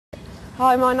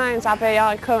Hi, my name's Abbey.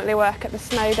 I currently work at the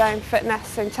Snowdome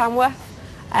Fitness in Tamworth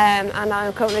and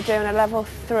I'm currently doing a level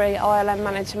 3 ILM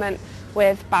management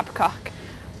with Babcock.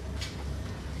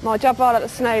 My job role at the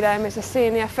Snowdome is a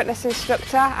senior fitness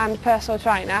instructor and personal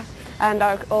trainer, and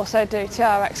I also do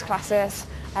TRX classes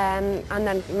and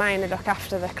then mainly look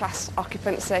after the class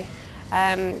occupancy.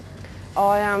 I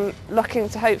am looking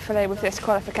to hopefully with this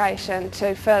qualification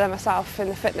to further myself in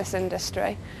the fitness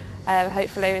industry,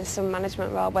 hopefully in some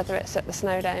management role, whether it's at the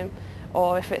Snowdome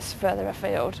or if it's further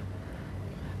afield.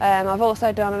 I've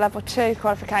also done a level 2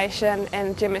 qualification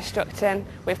in gym instructing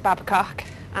with Babcock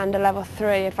and a level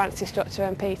 3 advanced instructor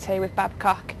in PT with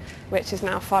Babcock, which is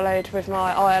now followed with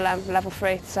my ILM level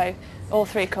 3, so all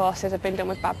 3 courses have been done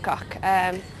with Babcock.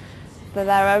 But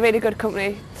they're a really good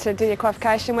company to do your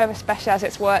qualification with, especially as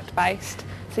it's work-based,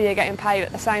 so you're getting paid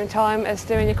at the same time as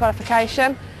doing your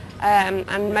qualification.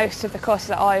 And most of the courses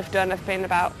that I've done have been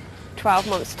about 12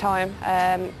 months' time,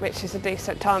 which is a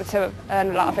decent time to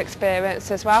earn a lot of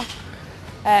experience as well.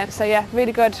 So yeah,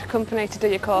 really good company to do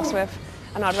your course with,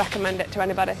 and I'd recommend it to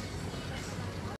anybody.